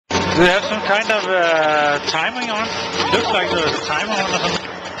Do they have some kind of timing on? It looks like there's a timer on or something.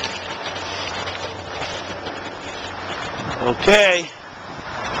 Okay.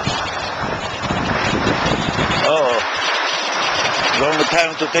 Oh, long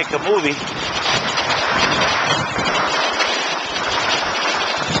time to take a movie.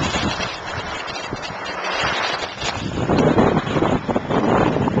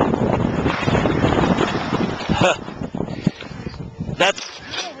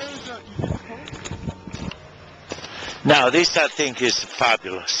 Now this I think is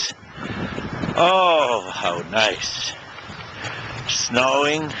fabulous. Oh, how nice.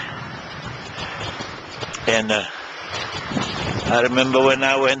 Snowing. And I remember when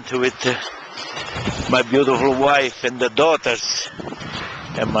I went with my beautiful wife and the daughters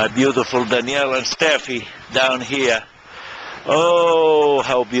and my beautiful Danielle and Steffi down here. Oh,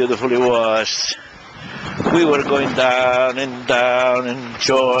 how beautiful it was. We were going down and down,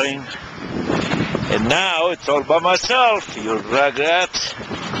 enjoying. And now it's all by myself. You rugrats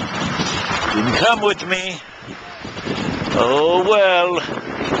didn't come with me. Oh well.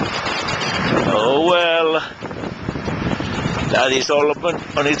 Oh well. That is all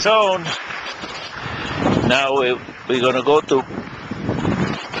on its own. Now we're going to go to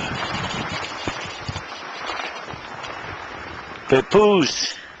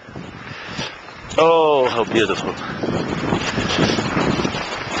Pepouse. Oh, how beautiful.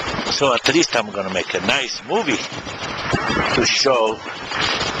 So at least I'm going to make a nice movie to show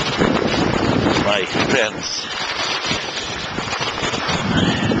my friends.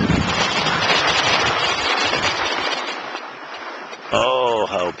 Oh,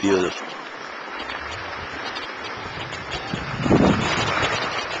 how beautiful.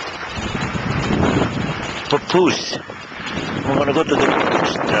 Pepouse. I'm going to go to the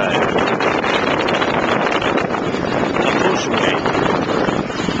Pepouse Drive. Pepouse Way.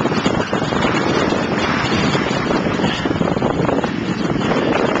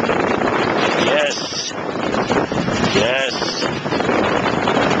 Yes. Yes.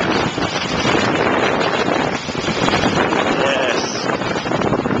 Yes.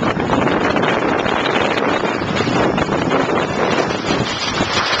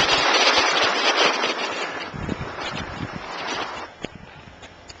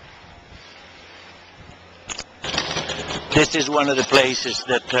 This is one of the places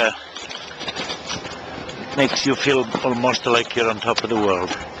that makes you feel almost like you're on top of the world.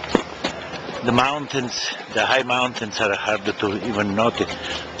 The mountains, the high mountains are harder to even notice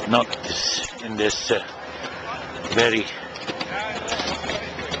in this very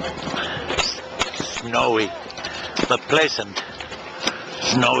snowy but pleasant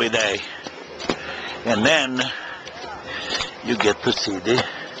snowy day. And then you get to see the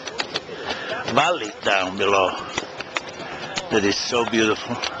valley down below. That is so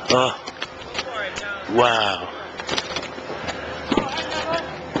beautiful. Oh, wow.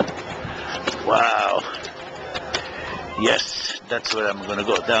 Wow. Yes, that's where I'm going to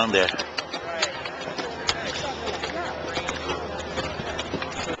go, down there.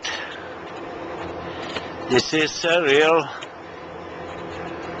 This is a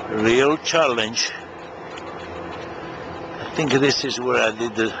real challenge. I think this is where I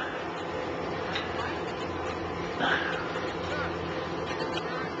did the